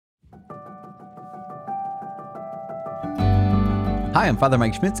Hi, I'm Father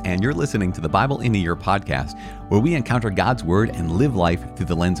Mike Schmitz, and you're listening to the Bible in a Year podcast, where we encounter God's Word and live life through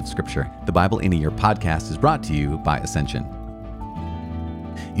the lens of Scripture. The Bible in a Year podcast is brought to you by Ascension.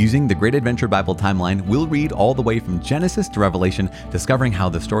 Using the Great Adventure Bible timeline, we'll read all the way from Genesis to Revelation, discovering how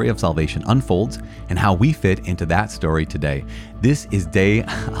the story of salvation unfolds and how we fit into that story today. This is day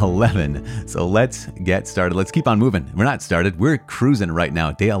 11, so let's get started. Let's keep on moving. We're not started. We're cruising right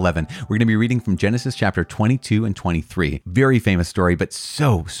now, day 11. We're going to be reading from Genesis chapter 22 and 23. Very famous story, but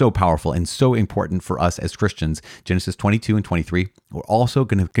so powerful and so important for us as Christians. Genesis 22 and 23. We're also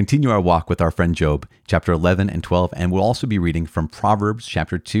going to continue our walk with our friend Job, chapter 11 and 12, and we'll also be reading from Proverbs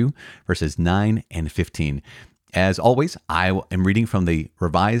chapter 2, verses 9 and 15. As always, I am reading from the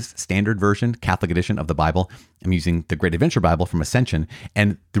Revised Standard Version, Catholic edition of the Bible. I'm using the Great Adventure Bible from Ascension,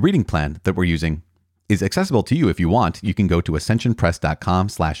 and the reading plan that we're using is accessible to you if you want. You can go to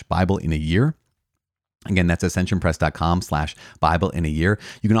ascensionpress.com/Bible in a year. Again, that's ascensionpress.com/Bible in a year.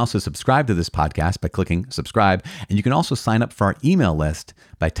 You can also subscribe to this podcast by clicking subscribe, and you can also sign up for our email list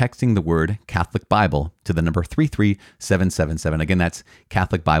by texting the word Catholic Bible to the number 33777. Again, that's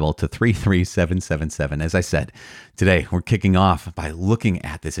Catholic Bible to 33777. As I said, today we're kicking off by looking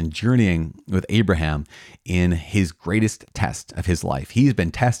at this and journeying with Abraham in his greatest test of his life. He's been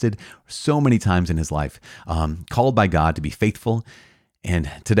tested so many times in his life, called by God to be faithful, and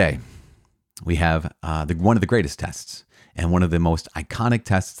today we have one of the greatest tests and one of the most iconic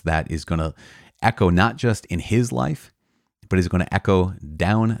tests that is going to echo not just in his life, but is going to echo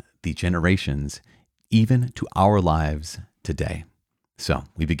down the generations, even to our lives today. So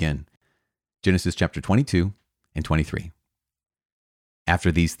we begin. Genesis chapter 22 and 23.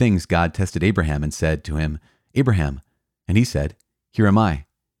 After these things, God tested Abraham and said to him, "Abraham," and he said, "Here am I."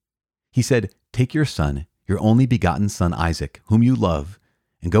 He said, "Take your son, your only begotten son Isaac, whom you love,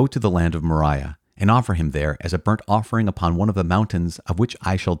 and go to the land of Moriah, and offer him there as a burnt offering upon one of the mountains of which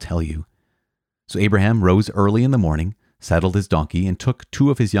I shall tell you." So Abraham rose early in the morning, saddled his donkey, and took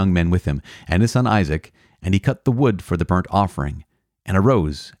 2 of his young men with him, and his son Isaac, and he cut the wood for the burnt offering, and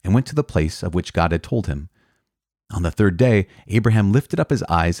arose, and went to the place of which God had told him. On the 3rd day, Abraham lifted up his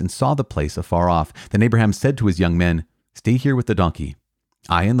eyes and saw the place afar off. Then Abraham said to his young men, "Stay here with the donkey.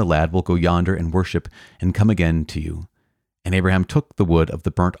 I and the lad will go yonder and worship, and come again to you." And Abraham took the wood of the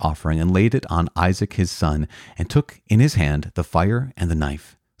burnt offering and laid it on Isaac his son, and took in his hand the fire and the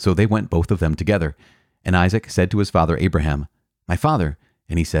knife. So they went both of them together. And Isaac said to his father Abraham, "My father."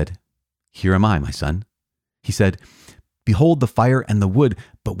 And he said, "Here am I, my son." He said, "Behold the fire and the wood,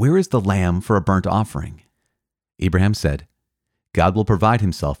 but where is the lamb for a burnt offering?" Abraham said, "God will provide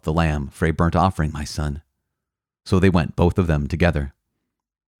himself the lamb for a burnt offering, my son." So they went both of them together.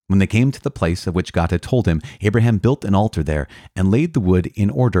 When they came to the place of which God had told him, Abraham built an altar there, and laid the wood in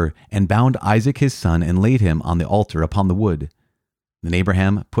order, and bound Isaac his son, and laid him on the altar upon the wood. Then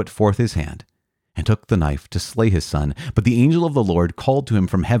Abraham put forth his hand, and took the knife to slay his son. But the angel of the Lord called to him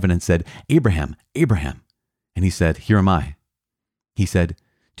from heaven, and said, "Abraham, Abraham." And he said, "Here am I." He said,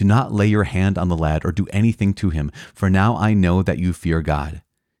 "Do not lay your hand on the lad, or do anything to him, for now I know that you fear God,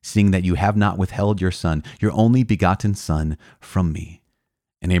 seeing that you have not withheld your son, your only begotten son, from me."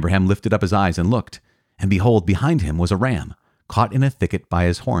 And Abraham lifted up his eyes and looked, and behold, behind him was a ram, caught in a thicket by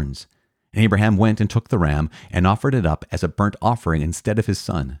his horns. And Abraham went and took the ram, and offered it up as a burnt offering instead of his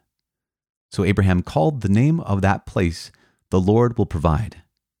son. So Abraham called the name of that place, "The Lord will provide."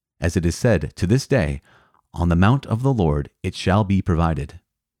 As it is said to this day, "On the mount of the Lord it shall be provided."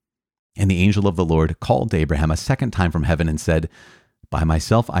 And the angel of the Lord called to Abraham a second time from heaven and said, "By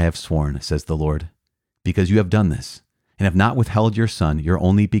myself I have sworn, says the Lord, because you have done this, and have not withheld your son, your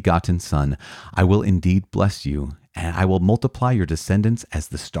only begotten son, I will indeed bless you, and I will multiply your descendants as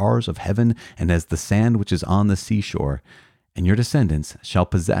the stars of heaven and as the sand which is on the seashore. And your descendants shall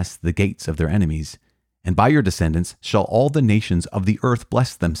possess the gates of their enemies. And by your descendants shall all the nations of the earth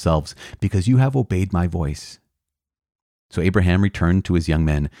bless themselves, because you have obeyed my voice." So Abraham returned to his young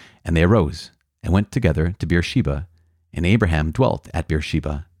men, and they arose and went together to Beersheba, and Abraham dwelt at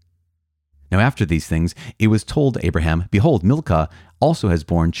Beersheba. Now after these things, it was told Abraham, "Behold, Milcah also has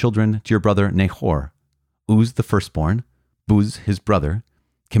borne children to your brother Nahor, Uz the firstborn, Buz his brother,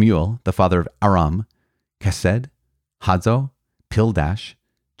 Kemuel the father of Aram, Chesed, Hazo, Pildash,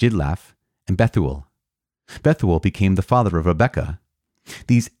 Jidlaph, and Bethuel. Bethuel became the father of Rebekah.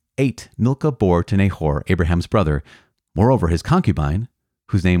 These 8 Milcah bore to Nahor, Abraham's brother. Moreover, his concubine,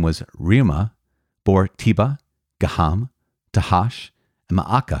 whose name was Reumah, bore Tebah, Gaham, Tahash, and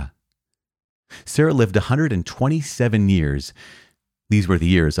Maacah. Sarah lived 127 years. These were the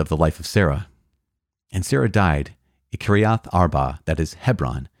years of the life of Sarah. And Sarah died at Kiriath Arba, that is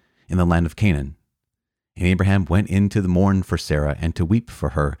Hebron, in the land of Canaan. And Abraham went in to mourn for Sarah and to weep for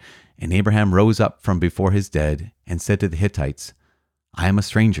her. And Abraham rose up from before his dead and said to the Hittites, I am a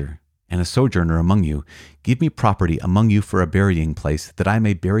stranger and a sojourner among you. Give me property among you for a burying place, that I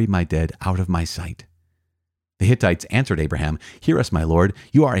may bury my dead out of my sight. The Hittites answered Abraham, Hear us, my lord,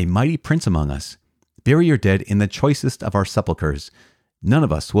 you are a mighty prince among us. Bury your dead in the choicest of our sepulchres. None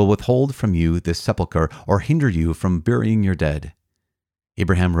of us will withhold from you this sepulchre or hinder you from burying your dead.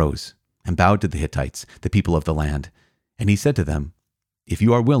 Abraham rose and bowed to the Hittites, the people of the land. And he said to them, If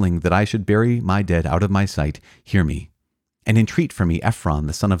you are willing that I should bury my dead out of my sight, hear me, and entreat for me Ephron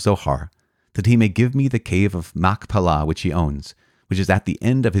the son of Zohar, that he may give me the cave of Machpelah which he owns, which is at the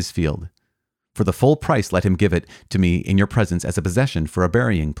end of his field. For the full price let him give it to me in your presence as a possession for a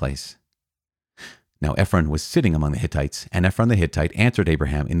burying place. Now Ephron was sitting among the Hittites, and Ephron the Hittite answered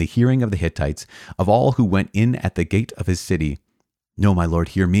Abraham in the hearing of the Hittites, of all who went in at the gate of his city, No, my lord,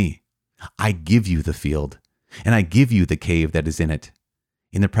 hear me. I give you the field, and I give you the cave that is in it.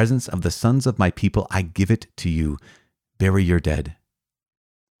 In the presence of the sons of my people I give it to you. Bury your dead.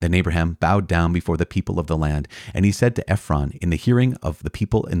 Then Abraham bowed down before the people of the land, and he said to Ephron in the hearing of the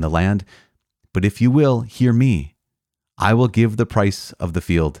people in the land, But if you will, hear me. I will give the price of the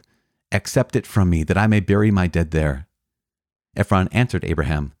field. Accept it from me, that I may bury my dead there. Ephron answered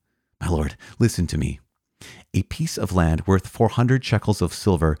Abraham, My lord, listen to me. A piece of land worth 400 shekels of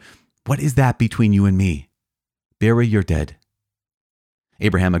silver, what is that between you and me? Bury your dead.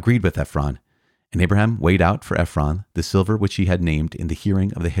 Abraham agreed with Ephron, and Abraham weighed out for Ephron the silver which he had named in the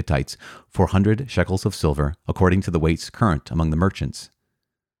hearing of the Hittites, 400 shekels of silver, according to the weights current among the merchants.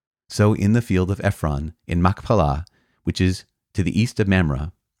 So in the field of Ephron, in Machpelah, which is to the east of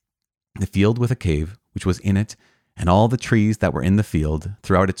Mamre, the field with a cave which was in it, and all the trees that were in the field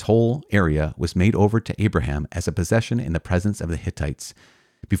throughout its whole area was made over to Abraham as a possession in the presence of the Hittites,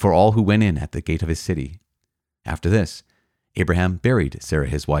 before all who went in at the gate of his city. After this, Abraham buried Sarah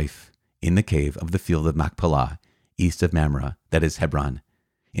his wife in the cave of the field of Machpelah, east of Mamre, that is Hebron,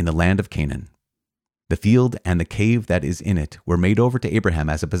 in the land of Canaan. The field and the cave that is in it were made over to Abraham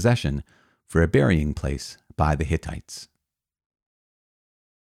as a possession for a burying place by the Hittites.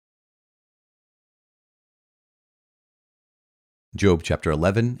 Job chapter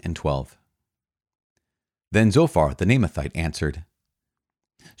 11 and 12. Then Zophar the Naamathite answered,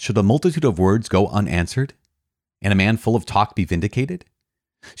 Should a multitude of words go unanswered, and a man full of talk be vindicated?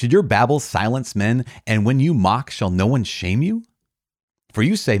 Should your babble silence men, and when you mock shall no one shame you? For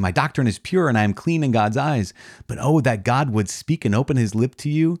you say, My doctrine is pure, and I am clean in God's eyes. But oh, that God would speak and open his lip to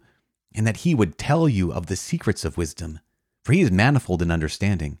you, and that he would tell you of the secrets of wisdom, for he is manifold in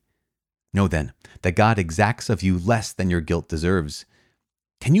understanding. Know then that God exacts of you less than your guilt deserves.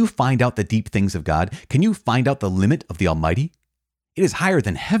 Can you find out the deep things of God? Can you find out the limit of the Almighty? It is higher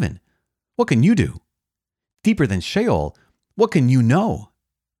than heaven. What can you do? Deeper than Sheol. What can you know?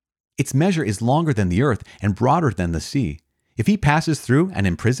 Its measure is longer than the earth and broader than the sea. If he passes through and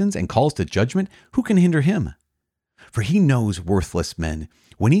imprisons and calls to judgment, who can hinder him? For he knows worthless men.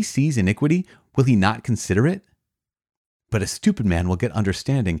 When he sees iniquity, will he not consider it? But a stupid man will get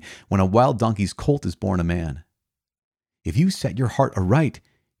understanding when a wild donkey's colt is born a man. If you set your heart aright,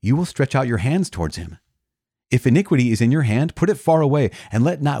 you will stretch out your hands towards him. If iniquity is in your hand, put it far away, and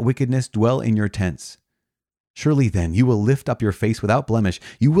let not wickedness dwell in your tents. Surely then you will lift up your face without blemish.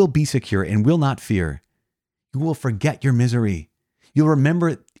 You will be secure and will not fear. You will forget your misery. You'll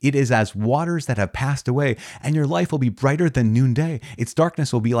remember it is as waters that have passed away, and your life will be brighter than noonday. Its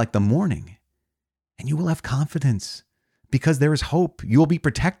darkness will be like the morning. And you will have confidence. Because there is hope, you will be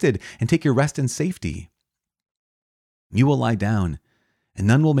protected and take your rest in safety. You will lie down, and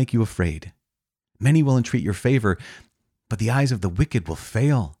none will make you afraid. Many will entreat your favor, but the eyes of the wicked will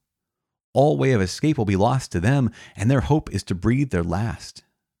fail. All way of escape will be lost to them, and their hope is to breathe their last.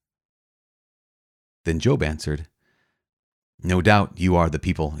 Then Job answered, No doubt you are the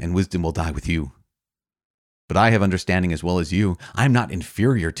people, and wisdom will die with you. But I have understanding as well as you. I am not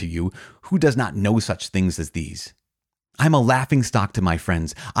inferior to you. Who does not know such things as these? I am a laughingstock to my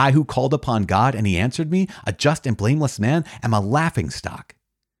friends. I who called upon God and he answered me, a just and blameless man, am a laughingstock.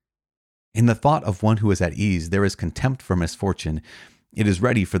 In the thought of one who is at ease, there is contempt for misfortune. It is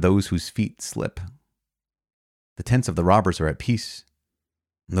ready for those whose feet slip. The tents of the robbers are at peace.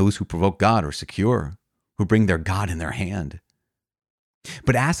 And those who provoke God are secure, who bring their God in their hand.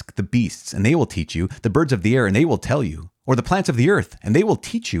 But ask the beasts, and they will teach you, the birds of the air, and they will tell you, or the plants of the earth, and they will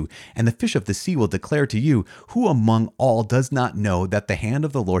teach you, and the fish of the sea will declare to you, who among all does not know that the hand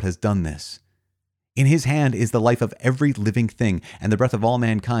of the Lord has done this? In his hand is the life of every living thing, and the breath of all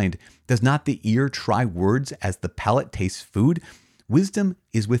mankind. Does not the ear try words as the palate tastes food? Wisdom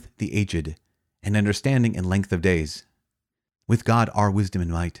is with the aged, and understanding and length of days. With God are wisdom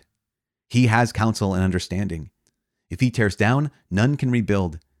and might. He has counsel and understanding. If he tears down, none can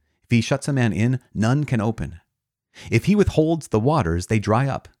rebuild. If he shuts a man in, none can open. If he withholds the waters, they dry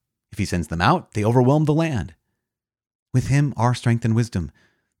up. If he sends them out, they overwhelm the land. With him are strength and wisdom.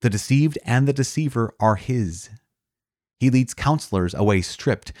 The deceived and the deceiver are his. He leads counselors away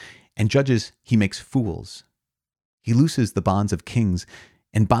stripped, and judges he makes fools. He looses the bonds of kings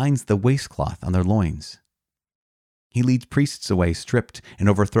and binds the waistcloth on their loins. He leads priests away stripped and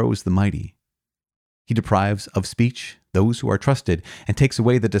overthrows the mighty. He deprives of speech those who are trusted and takes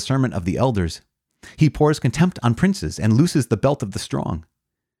away the discernment of the elders. He pours contempt on princes and looses the belt of the strong.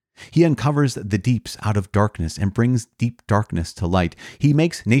 He uncovers the deeps out of darkness and brings deep darkness to light. He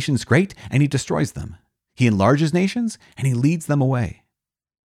makes nations great and he destroys them. He enlarges nations and he leads them away.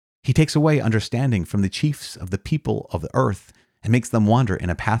 He takes away understanding from the chiefs of the people of the earth and makes them wander in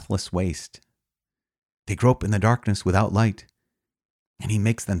a pathless waste. They grope in the darkness without light, and he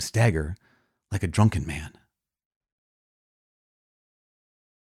makes them stagger like a drunken man.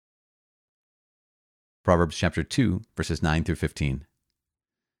 Proverbs chapter 2, verses 9 through 15.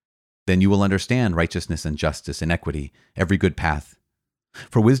 Then you will understand righteousness and justice and equity, every good path.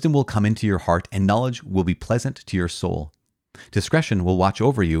 For wisdom will come into your heart, and knowledge will be pleasant to your soul. Discretion will watch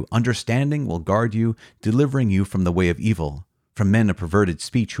over you, understanding will guard you, delivering you from the way of evil, from men of perverted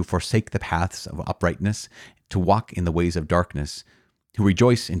speech who forsake the paths of uprightness, to walk in the ways of darkness, who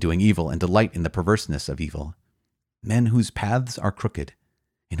rejoice in doing evil and delight in the perverseness of evil, men whose paths are crooked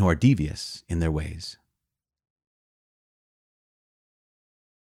and who are devious in their ways.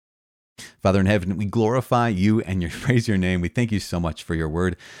 Father in heaven, we glorify you and praise your name. We thank you so much for your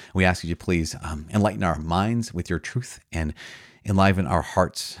word. We ask you to please enlighten our minds with your truth and enliven our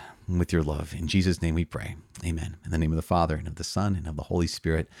hearts with your love. In Jesus' name we pray. Amen. In the name of the Father, and of the Son, and of the Holy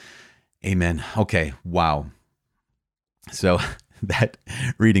Spirit. Amen. Okay, wow. So that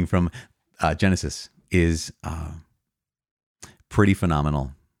reading from Genesis is pretty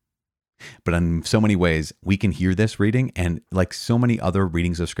phenomenal. But in so many ways, we can hear this reading, and like so many other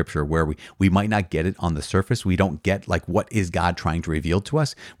readings of Scripture where we might not get it on the surface, we don't get like what is God trying to reveal to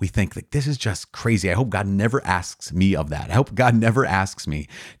us. We think like, this is just crazy. I hope God never asks me of that. I hope God never asks me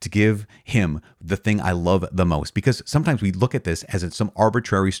to give him the thing I love the most, because sometimes we look at this as it's some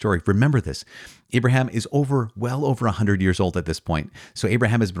arbitrary story. Remember this. Abraham is well over 100 years old at this point. So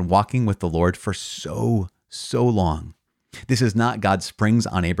Abraham has been walking with the Lord for so long. This is not God springs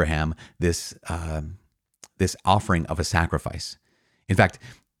on Abraham this offering of a sacrifice. In fact,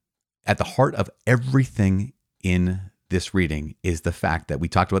 at the heart of everything in this reading is the fact that we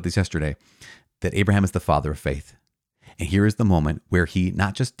talked about this yesterday, that Abraham is the father of faith. And here is the moment where he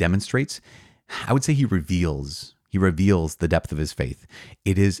not just demonstrates, I would say he reveals the depth of his faith.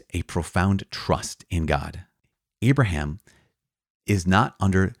 It is a profound trust in God. Abraham is not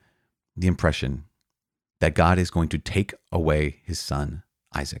under the impression that God is going to take away his son,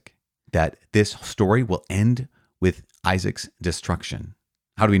 Isaac, that this story will end with Isaac's destruction.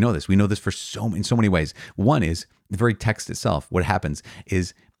 How do we know this? We know this in so many ways. One is the very text itself. What happens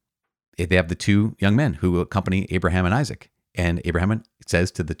is they have the two young men who accompany Abraham and Isaac. And Abraham says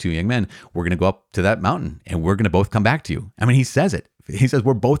to the two young men, we're going to go up to that mountain and we're going to both come back to you. I mean, he says it. He says,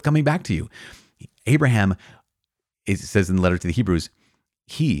 we're both coming back to you. Abraham, it says in the letter to the Hebrews,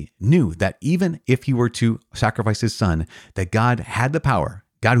 he knew that even if he were to sacrifice his son, that God had the power,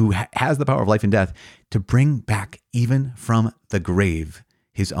 God who has the power of life and death, to bring back even from the grave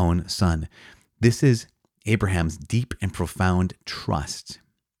his own son. This is Abraham's deep and profound trust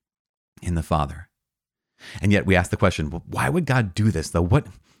in the Father. And yet we ask the question, well, why would God do this though?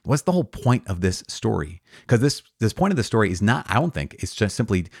 What's the whole point of this story? Because this point of the story is not, I don't think it's just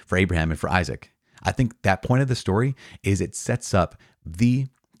simply for Abraham and for Isaac. I think that point of the story is it sets up the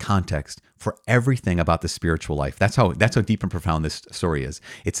context for everything about the spiritual life. That's how deep and profound this story is.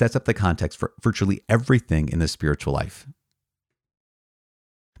 It sets up the context for virtually everything in the spiritual life.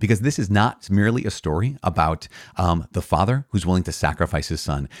 Because this is not merely a story about the father who's willing to sacrifice his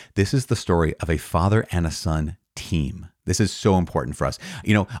son. This is the story of a father and a son team. This is so important for us.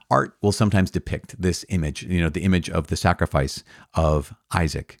 Art will sometimes depict this image, the image of the sacrifice of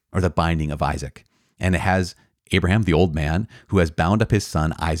Isaac or the binding of Isaac. And it has Abraham, the old man, who has bound up his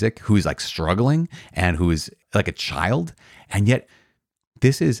son Isaac, who is like struggling and who is like a child. And yet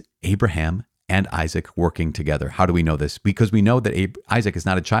this is Abraham and Isaac working together. How do we know this? Because we know that Isaac is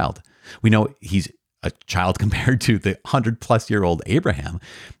not a child. We know he's a child compared to the 100-plus-year-old Abraham,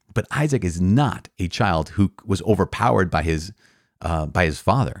 but Isaac is not a child who was overpowered by his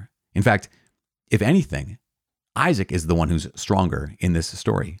father. In fact, if anything, Isaac is the one who's stronger in this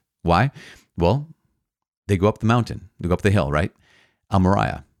story. Why? Well, they go up the mountain. They go up the hill, right?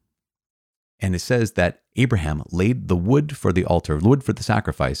 Moriah. And it says that Abraham laid the wood for the altar, wood for the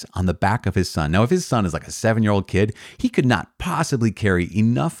sacrifice, on the back of his son. Now, if his son is like a 7-year-old kid, he could not possibly carry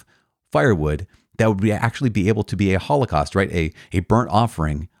enough firewood that would actually be able to be a holocaust, right? A burnt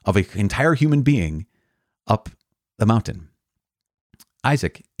offering of an entire human being up the mountain.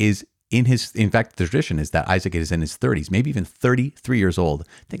 Isaac is in fact, the tradition is that Isaac is in his 30s, maybe even 33 years old.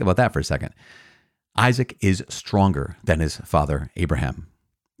 Think about that for a second. Isaac is stronger than his father, Abraham,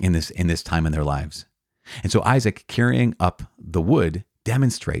 in this time in their lives. And so Isaac carrying up the wood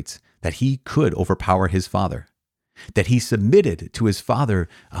demonstrates that he could overpower his father, that he submitted to his father,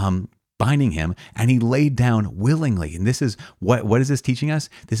 binding him, and he laid down willingly. And this is what is this teaching us?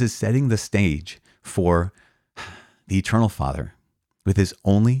 This is setting the stage for the eternal Father with his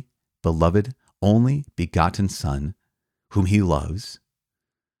only beloved, only begotten Son, whom he loves,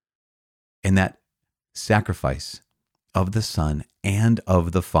 and that sacrifice of the Son and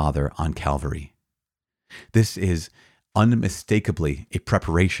of the Father on Calvary. This is unmistakably a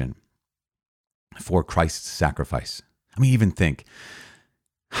preparation for Christ's sacrifice. I mean, even think,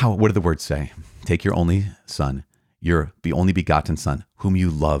 what do the words say? Take your only Son, your only begotten Son, whom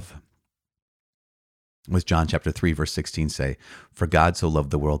you love. What does John chapter 3, verse 16 say? For God so loved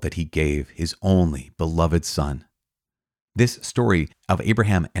the world that he gave his only beloved Son. This story of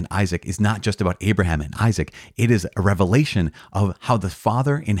Abraham and Isaac is not just about Abraham and Isaac. It is a revelation of how the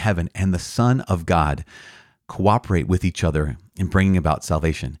Father in heaven and the Son of God cooperate with each other in bringing about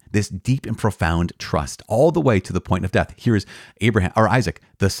salvation. This deep and profound trust all the way to the point of death. Here is Isaac,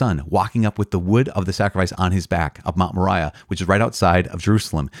 the son, walking up with the wood of the sacrifice on his back of Mount Moriah, which is right outside of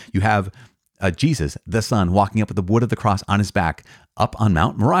Jerusalem. You have Jesus, the Son, walking up with the wood of the cross on his back up on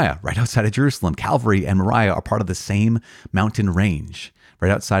Mount Moriah, right outside of Jerusalem. Calvary and Moriah are part of the same mountain range,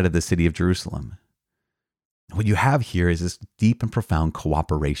 right outside of the city of Jerusalem. What you have here is this deep and profound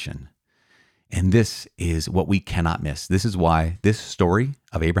cooperation. And this is what we cannot miss. This is why this story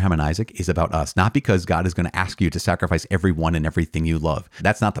of Abraham and Isaac is about us, not because God is going to ask you to sacrifice everyone and everything you love.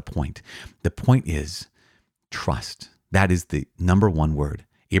 That's not the point. The point is trust. That is the number one word.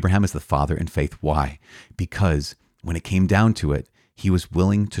 Abraham is the father in faith. Why? Because when it came down to it, he was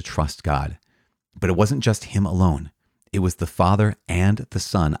willing to trust God. But it wasn't just him alone. It was the father and the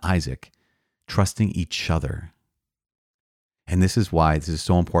son, Isaac, trusting each other. And this is why this is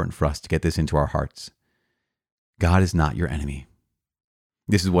so important for us to get this into our hearts. God is not your enemy.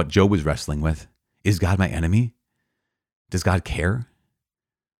 This is what Job was wrestling with. Is God my enemy? Does God care?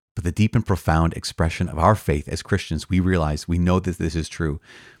 But the deep and profound expression of our faith as Christians, we realize, we know that this is true,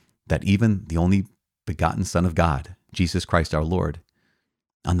 that even the only begotten Son of God, Jesus Christ our Lord,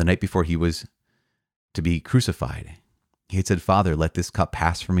 on the night before he was to be crucified, he had said, Father, let this cup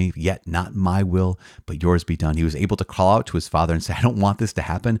pass from me, yet not my will, but yours be done. He was able to call out to his Father and say, I don't want this to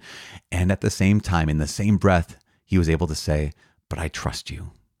happen. And at the same time, in the same breath, he was able to say, but I trust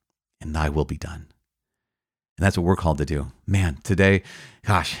you, and thy will be done. And that's what we're called to do. Man, today,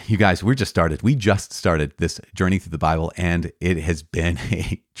 gosh, you guys, we just started this journey through the Bible, and it has been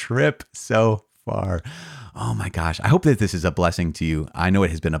a trip so far. Oh my gosh. I hope that this is a blessing to you. I know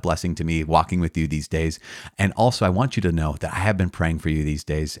it has been a blessing to me walking with you these days. And also, I want you to know that I have been praying for you these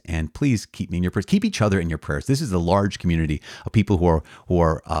days. And please keep me in your prayers. Keep each other in your prayers. This is a large community of people who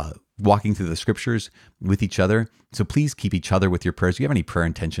are walking through the scriptures with each other. So please keep each other with your prayers. If you have any prayer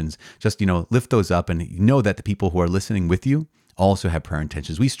intentions, just, lift those up and know that the people who are listening with you also have prayer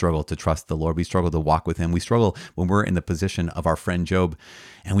intentions. We struggle to trust the Lord. We struggle to walk with him. We struggle when we're in the position of our friend Job.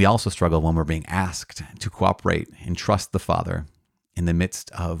 And we also struggle when we're being asked to cooperate and trust the Father in the midst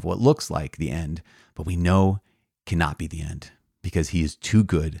of what looks like the end, but we know cannot be the end because he is too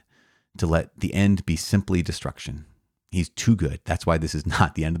good to let the end be simply destruction. He's too good. That's why this is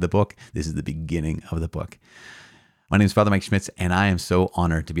not the end of the book. This is the beginning of the book. My name is Father Mike Schmitz, and I am so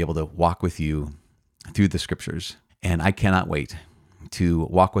honored to be able to walk with you through the scriptures. And I cannot wait to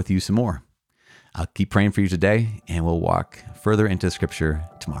walk with you some more. I'll keep praying for you today, and we'll walk further into scripture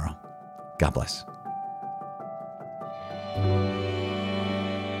tomorrow. God bless.